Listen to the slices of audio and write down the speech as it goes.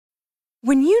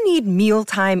When you need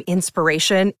mealtime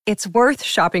inspiration, it's worth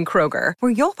shopping Kroger,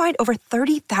 where you'll find over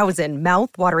 30,000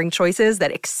 mouth-watering choices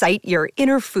that excite your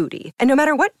inner foodie. And no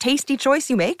matter what tasty choice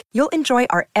you make, you'll enjoy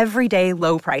our everyday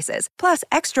low prices, plus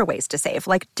extra ways to save,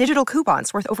 like digital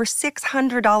coupons worth over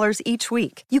 $600 each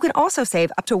week. You can also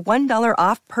save up to $1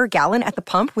 off per gallon at the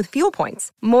pump with fuel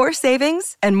points. More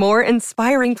savings and more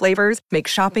inspiring flavors make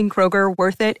shopping Kroger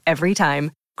worth it every time.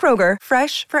 Kroger,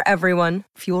 fresh for everyone.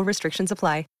 Fuel restrictions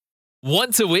apply.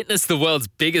 Want to witness the world's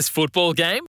biggest football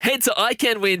game? Head to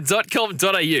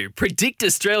iCanWin.com.au, predict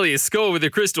Australia's score with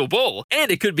a crystal ball, and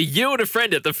it could be you and a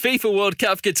friend at the FIFA World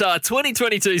Cup Qatar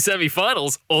 2022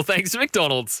 semi-finals, all thanks to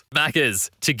McDonald's. Maccas,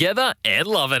 together and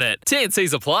loving it.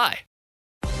 TNCs apply.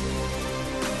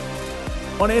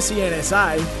 On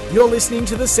SENSA, you're listening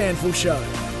to The SANFL Show.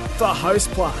 For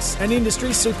Host Plus, an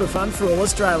industry super fund for all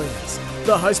Australians.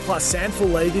 The Host Plus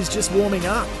SANFL League is just warming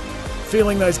up.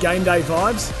 Feeling those game day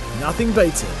vibes? Nothing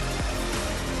beats it.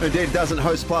 Indeed, it doesn't.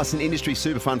 Host Plus, an industry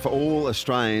super fund for all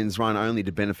Australians, run only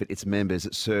to benefit its members.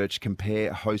 Search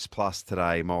Compare Host Plus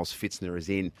today. Miles Fitzner is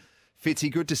in. Fitzy,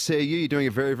 good to see you. You're doing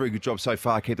a very, very good job so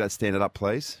far. Keep that standard up,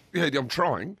 please. Yeah, I'm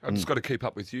trying. I've just got to keep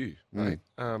up with you, mate.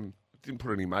 Didn't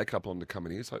put any makeup on to come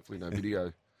in here, so hopefully no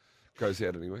video goes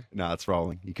out anyway. No, it's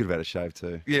rolling. You could have had a shave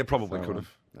too. Yeah, probably could have.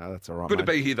 No, that's all right, Good mate.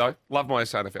 to be here, though. Love my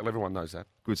SANFL. Everyone knows that.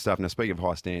 Good stuff. Now, speaking of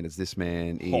high standards, this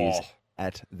man is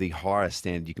at the highest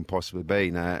standard you can possibly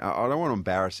be. Now, I don't want to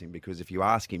embarrass him because if you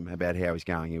ask him about how he's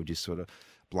going, he'll just sort of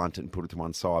blunt it and put it to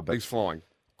one side. But he's flying.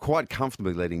 Quite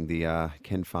comfortably leading the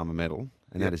Ken Farmer medal,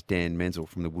 and that is Dan Menzel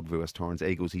from the Woodview West Torrens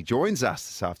Eagles. He joins us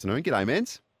this afternoon. G'day,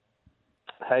 Menz.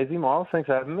 Hazy, Miles. Thanks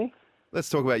for having me. Let's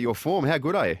talk about your form. How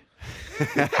good are you?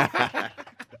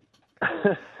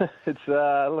 It's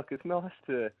nice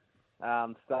to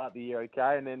start the year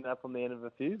okay and end up on the end of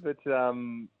a few, but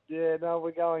I'm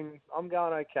going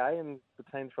okay, and the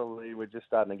team's we're just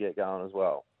starting to get going as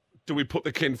well. Do we put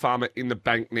the Ken Farmer in the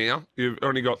bank now? You've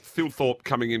only got Phil Thorpe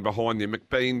coming in behind you.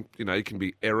 McBean, he can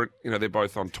be errant. They're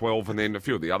both on 12, and then a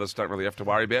few of the others don't really have to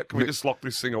worry about. Can we just lock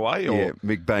this thing away? Or? Yeah,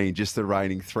 McBean, just the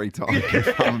reigning three-time Ken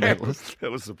Farmer medalist.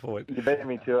 That was the point. You beat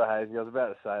me to it, Hazy. I was about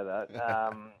to say that.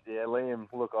 Liam,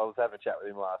 look, I was having a chat with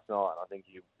him last night, and I think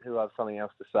he'll have something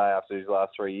else to say after his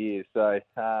last 3 years. So,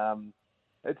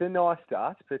 it's a nice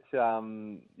start, but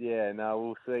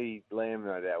we'll see. Liam,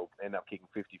 no doubt, will end up kicking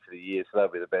 50 for the year, so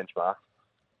that'll be the benchmark.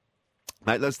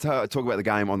 Mate, let's talk about the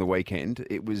game on the weekend.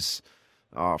 It was,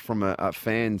 from a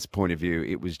fan's point of view,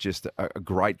 it was just a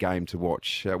great game to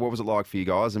watch. What was it like for you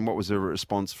guys, and what was the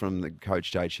response from the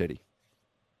coach, Jade Shetty?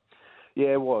 Yeah,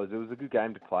 it was. It was a good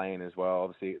game to play in as well.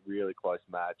 Obviously, a really close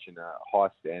match and a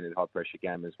high-standard, high-pressure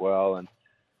game as well. And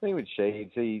I think with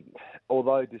Sheeds, he,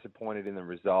 although disappointed in the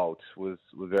results, was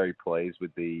very pleased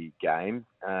with the game.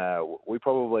 We've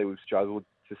struggled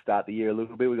to start the year a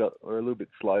little bit. We're a little bit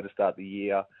slow to start the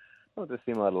year, not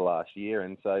dissimilar to last year.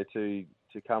 And so to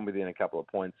come within a couple of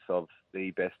points of the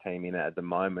best team in it at the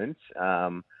moment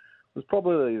was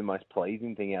probably the most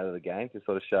pleasing thing out of the game, to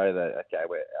sort of show that, okay,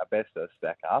 our best does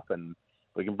stack up, and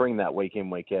we can bring that week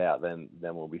in, week out, then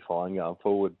we'll be fine going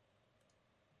forward.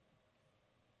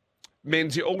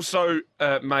 Menz, you also,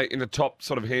 mate, in the top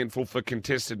sort of handful for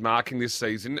contested marking this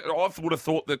season. I would have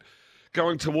thought that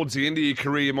going towards the end of your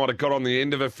career, you might have got on the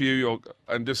end of a few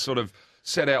and just sort of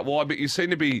set out wide, but you seem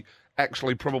to be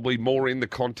actually probably more in the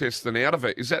contest than out of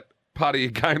it. Is that part of your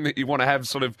game that you want to have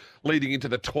sort of leading into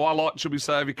the twilight, should we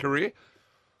say, of your career?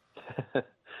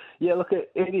 Yeah, look, it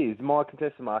is. My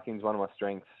contested marking is one of my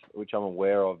strengths, which I'm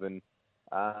aware of, and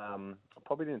I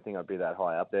probably didn't think I'd be that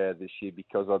high up there this year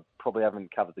because I probably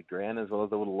haven't covered the ground as well as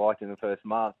I would have liked in the first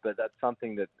month, but that's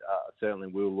something that certainly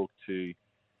will look to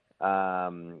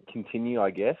continue,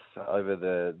 I guess, over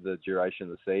the duration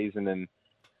of the season, and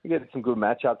you get some good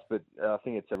matchups, but I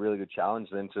think it's a really good challenge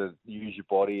then to use your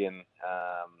body, and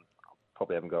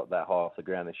probably haven't got that high off the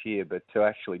ground this year, but to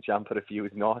actually jump at a few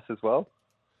is nice as well.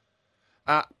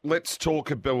 Let's talk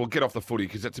about, we'll get off the footy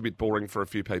because that's a bit boring for a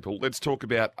few people. Let's talk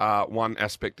about one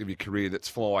aspect of your career that's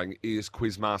flying is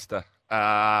Quizmaster.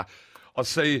 I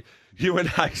see you and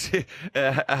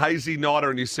Hazy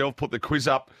Nider and yourself put the quiz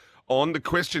up on. The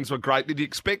questions were great. Did you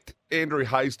expect Andrew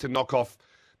Hayes to knock off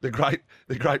the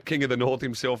great king of the north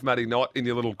himself, Matty Knight, in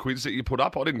your little quiz that you put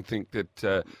up? I didn't think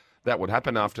that that would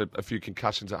happen after a few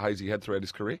concussions that Hazy had throughout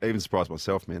his career. Even surprised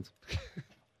myself, man.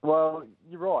 Well,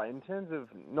 you're right. In terms of,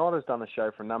 Nider's done the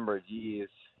show for a number of years.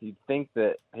 You'd think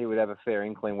that he would have a fair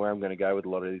inkling where I'm going to go with a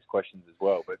lot of these questions as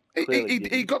well. But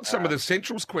he got some of the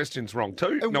Centrals questions wrong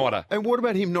too, Nider. And what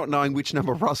about him not knowing which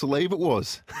number of Russell Eve it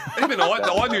was? Even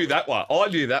I knew that one. I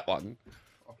knew that one.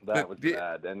 That was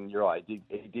bad. And you're right, he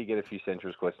did get a few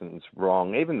centrals questions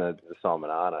wrong. Even the Simon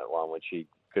Arnott one, which he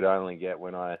could only get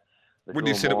when I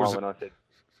said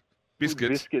Biscuits.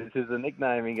 Biscuits is the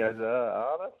nickname. He goes,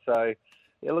 Arnott. So,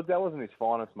 yeah, look, that wasn't his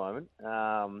finest moment.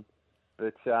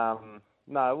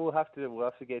 No, we'll have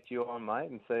to get you on, mate,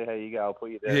 and see how you go. I'll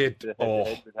put you down head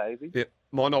with Hazy. Yeah,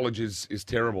 my knowledge is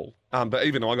terrible. But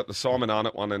even I got the Simon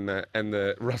Arnott one and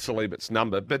the Russell Ebert's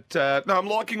number. But no, I'm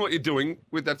liking what you're doing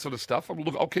with that sort of stuff.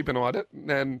 I'll keep an eye at it,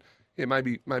 and yeah,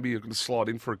 maybe you're going to slide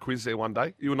in for a quiz there one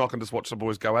day. You and I can just watch the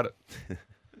boys go at it.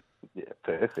 Yeah,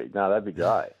 perfect. No, that'd be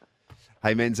great.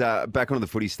 Hey, Menz, back onto the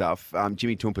footy stuff.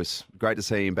 Jimmy Toumpas, great to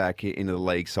see him back into the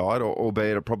league side,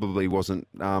 albeit it probably wasn't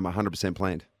 100%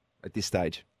 planned at this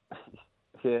stage.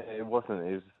 Yeah, it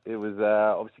wasn't. It was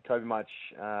obviously Kobe much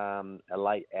a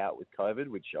late out with COVID,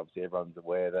 which obviously everyone's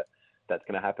aware that that's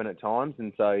going to happen at times.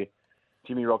 And so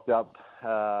Jimmy rocked up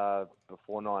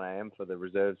before 9 a.m. for the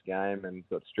reserves game and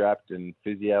got strapped and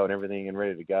physio and everything and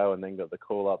ready to go, and then got the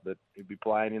call up that he'd be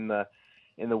playing in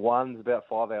the ones about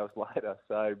 5 hours later.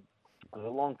 So it was a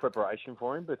long preparation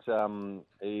for him, but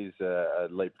he's a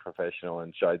elite professional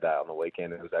and showed that on the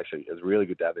weekend. It was really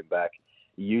good to have him back.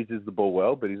 He uses the ball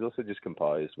well, but he's also just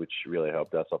composed, which really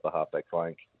helped us off the halfback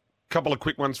flank. Couple of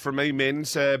quick ones from me,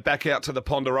 Menz. Back out to the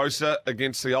Ponderosa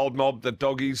against the old mob, the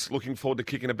Doggies. Looking forward to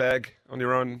kicking a bag on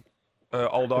your own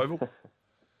old oval.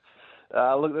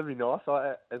 Look, that'd be nice.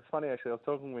 It's funny, actually. I was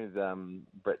talking with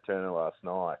Brett Turner last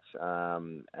night,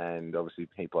 and obviously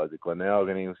he plays at Glenelg,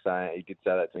 and he did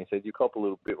say that to me. He said, "You cop a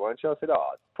little bit, won't you?" I said,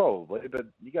 "Oh, probably, but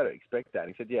you got to expect that."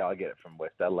 And he said, "Yeah, I get it from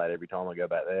West Adelaide every time I go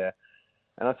back there."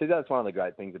 And I said, that's one of the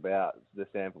great things about the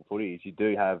SANFL footy is you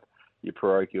do have your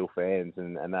parochial fans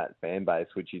and that fan base,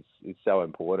 which is so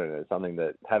important. It's something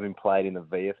that, having played in the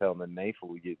VFL and the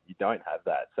NEFL, you don't have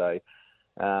that. So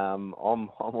I'm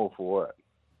all for it.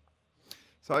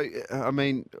 So, I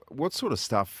mean, what sort of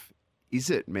stuff is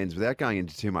it, Menz, without going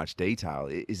into too much detail?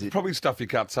 Is it probably stuff you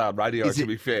can't say on radio, to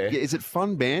be fair. Yeah, is it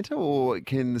fun banter, or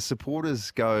can the supporters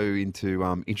go into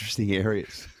interesting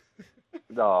areas?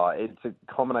 No, it's a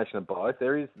combination of both.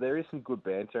 There is some good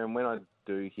banter, and when I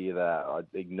do hear that, I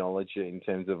acknowledge it in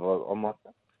terms of, I'm like,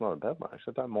 it's not a bad match.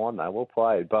 I don't mind that. Well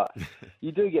played. But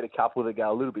you do get a couple that go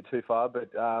a little bit too far, but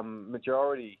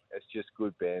majority, it's just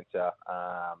good banter.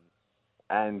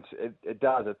 And it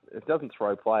doesn't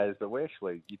throw players, but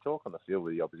you talk on the field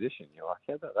with the opposition. You're like,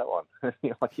 how about that one?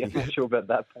 You're like, yeah, I'm not sure about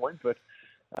that point, but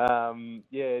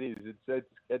yeah, it is.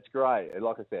 It's great.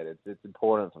 Like I said, it's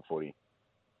important for footy.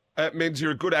 Menz,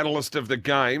 you're a good analyst of the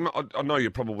game. I know you're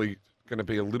probably going to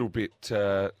be a little bit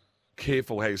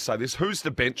careful how you say this. Who's the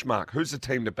benchmark? Who's the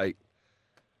team to beat?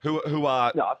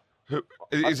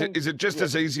 Is it just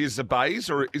as easy as the Bays,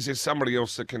 or is there somebody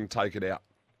else that can take it out?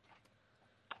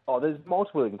 Oh, there's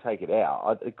multiple that can take it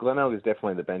out. Glenelg is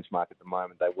definitely the benchmark at the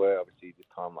moment. They were obviously this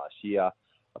time last year.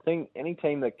 I think any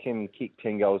team that can kick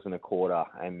 10 goals in a quarter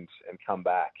and come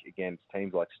back against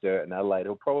teams like Sturt and Adelaide,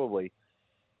 who are probably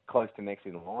close to next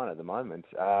in line at the moment,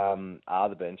 are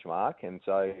the benchmark. And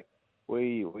so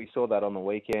we saw that on the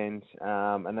weekend,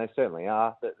 and they certainly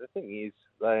are. The thing is,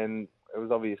 then it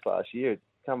was obvious last year,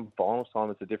 come finals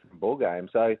time, it's a different ball game.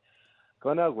 So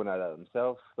Glenelg will know that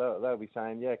themselves. They'll be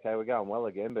saying, yeah, okay, we're going well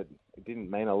again, but it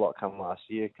didn't mean a lot come last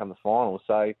year, come the finals.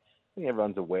 So I think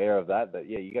everyone's aware of that,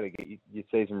 yeah, you got to get your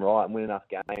season right and win enough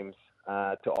games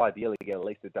to ideally get at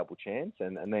least a double chance,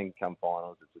 and then come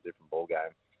finals, it's a different ball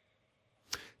game.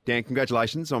 Dan,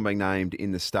 congratulations on being named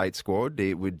in the state squad.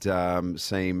 It would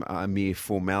seem a mere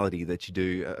formality that you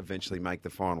do eventually make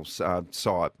the final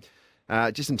side.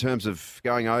 Just in terms of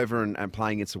going over and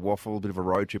playing against a waffle, a bit of a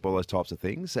road trip, all those types of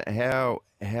things, how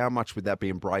much would that be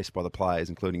embraced by the players,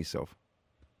 including yourself?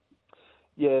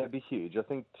 Yeah, it'd be huge. I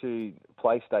think to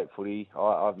play state footy,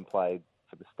 I haven't played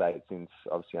for the state since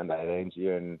obviously under 18's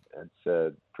year, and it's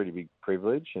a pretty big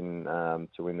privilege and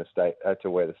to win the state, to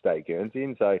wear the state Guernsey.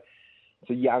 And so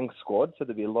it's a young squad, so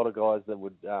there'd be a lot of guys that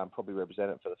would probably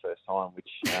represent it for the first time, which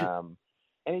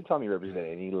anytime you represent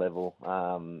at any level,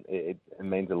 it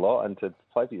means a lot. And to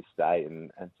play for your state,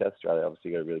 and South Australia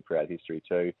obviously got a really proud history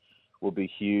too, will be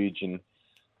huge. And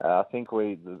I think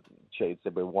the Chiefs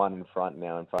said we're one in front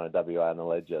now in front of WA in the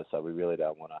ledger, so we really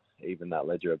don't want to even that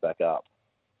ledger back up.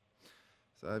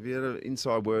 So have you had an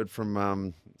inside word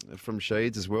from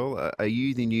Sheeds as well? Are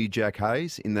you the new Jack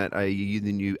Hayes, in that are you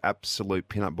the new absolute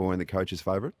pin-up boy and the coach's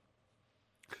favourite?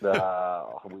 I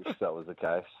wish that was the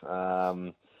case.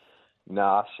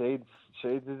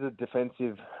 Sheeds is a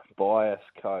defensive bias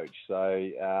coach,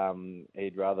 so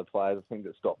he'd rather play the thing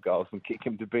that stop goals than kick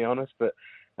him, to be honest. But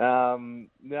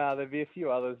there'd be a few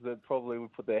others that probably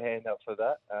would put their hand up for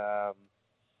that.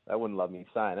 they wouldn't love me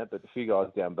saying it, but a few guys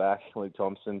down back, Luke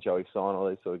Thompson, Joey Sign, all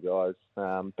these sort of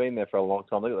guys, been there for a long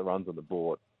time. Look at the runs on the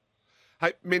board.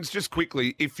 Hey, Menz, just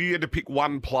quickly, if you had to pick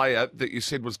one player that you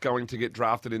said was going to get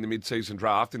drafted in the mid-season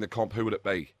draft in the comp, who would it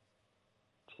be?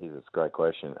 Jeez, that's a great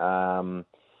question. To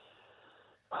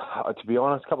be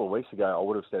honest, a couple of weeks ago, I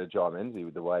would have said a Jai Menzies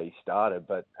with the way he started,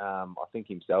 but I think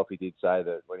himself, he did say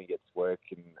that when he gets work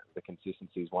and the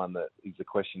consistency is one that is a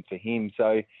question for him.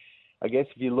 So I guess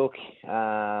if you look,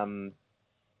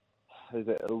 there's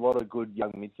a lot of good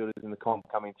young midfielders in the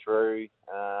comp coming through.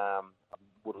 I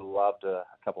would have loved a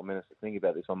couple of minutes to think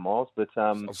about this one, Miles. But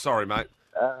I'm sorry, mate.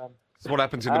 That's what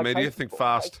happens in the media. Think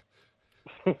fast.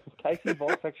 Casey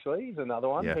Voss, actually, is another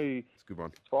one who, it's a good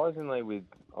one. Surprisingly, with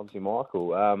obviously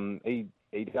Michael, he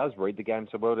does read the game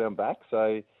so well down back. So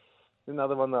it's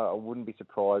another one that I wouldn't be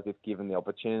surprised if given the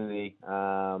opportunity.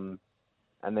 And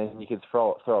then you could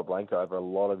throw a blanket over a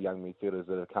lot of young midfielders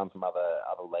that have come from other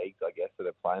leagues, I guess, that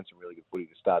are playing some really good footy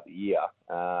to start the year.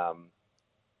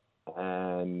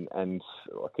 And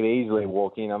I could easily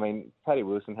walk in. I mean, Paddy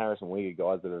Wilson, Harrison Wigger,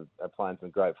 guys that are playing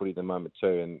some great footy at the moment too,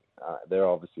 and they're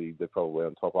probably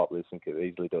on top up list and could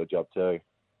easily do a job too.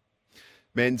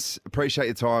 Menz, appreciate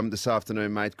your time this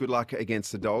afternoon, mate. Good luck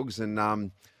against the Dogs,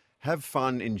 and have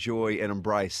fun, enjoy, and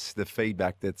embrace the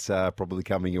feedback that's probably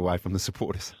coming your way from the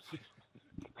supporters.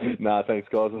 No, thanks,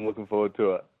 guys. I'm looking forward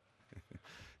to it.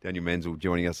 Daniel Menzel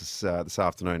joining us this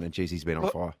afternoon, and geez, he's been on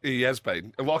fire. He has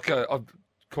been. Like I'm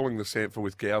calling the SANFL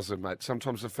with Gowser, mate.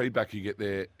 Sometimes the feedback you get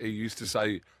there, he used to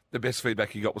say the best feedback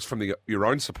he got was from your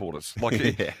own supporters. Like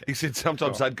he said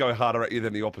sometimes they'd go harder at you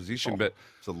than the opposition. But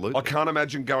absolutely. I can't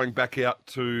imagine going back out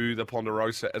to the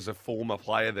Ponderosa as a former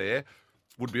player there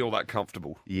would be all that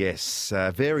comfortable. Yes,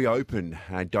 very open.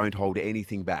 Don't hold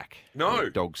anything back. No.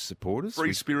 Dogs supporters.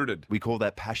 Free-spirited. We call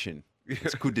that passion.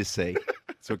 It's good to see.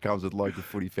 So it comes with local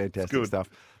footy, fantastic stuff.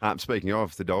 Speaking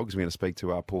of the Dogs, we're going to speak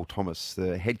to Paul Thomas,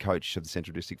 the head coach of the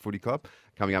Central District Footy Club,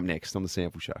 coming up next on the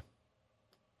SANFL Show.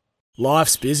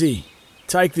 Life's busy.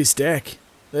 Take this deck.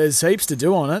 There's heaps to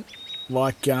do on it,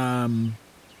 like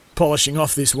polishing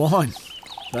off this wine.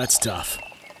 That's tough.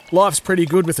 Life's pretty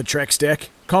good with a Trex deck.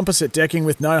 Composite decking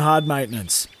with no hard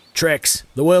maintenance. Trex,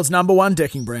 the world's #1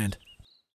 decking brand.